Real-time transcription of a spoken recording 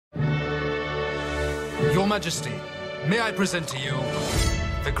Your Majesty, may I present to you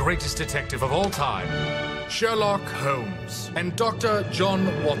the greatest detective of all time, Sherlock Holmes, and Dr. John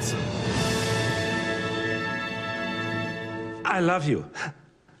Watson. I love you.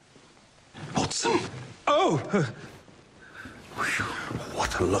 Watson. Oh!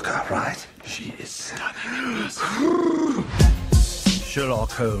 What a looker, right? She is stunning.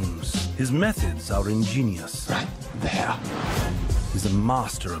 Sherlock Holmes. His methods are ingenious. Right there. He's a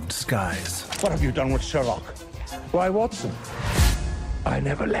master of disguise. What have you done with Sherlock? Why, Watson, I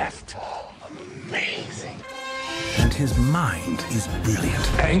never left. Amazing. And his mind is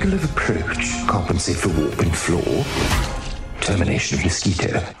brilliant. Angle of approach, compensate for warp and floor. Termination of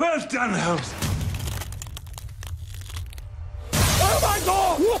mosquito. Well done, Holmes. Oh my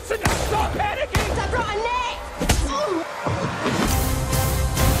God! Watson, stop panicking! I've got a neck!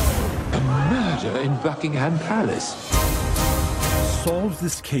 A murder in Buckingham Palace. Solve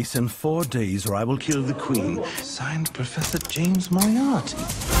this case in 4 days or I will kill the Queen. Signed, Professor James Moriarty.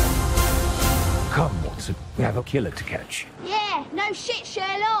 Come, Watson, we have a killer to catch. Yeah, no shit,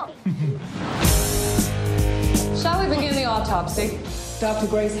 Sherlock. Shall we begin the autopsy? Dr.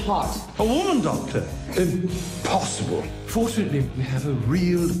 Grace Hart. A woman doctor. Impossible. Fortunately, we have a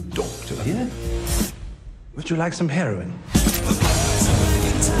real doctor here. Would you like some heroin?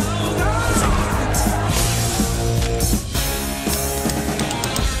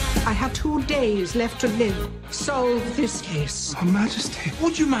 I have 2 days left to live. Solve this case. Her Majesty,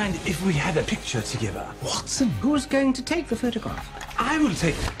 would you mind if we had a picture together? Watson, who's going to take the photograph? I will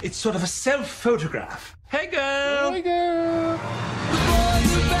take it. It's sort of a self-photograph. Hey, girl! Hey, girl.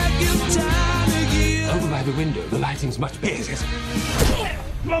 Over by the window, the lighting's much better. Yes, yes.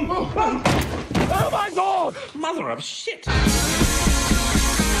 Oh my God! Mother of shit!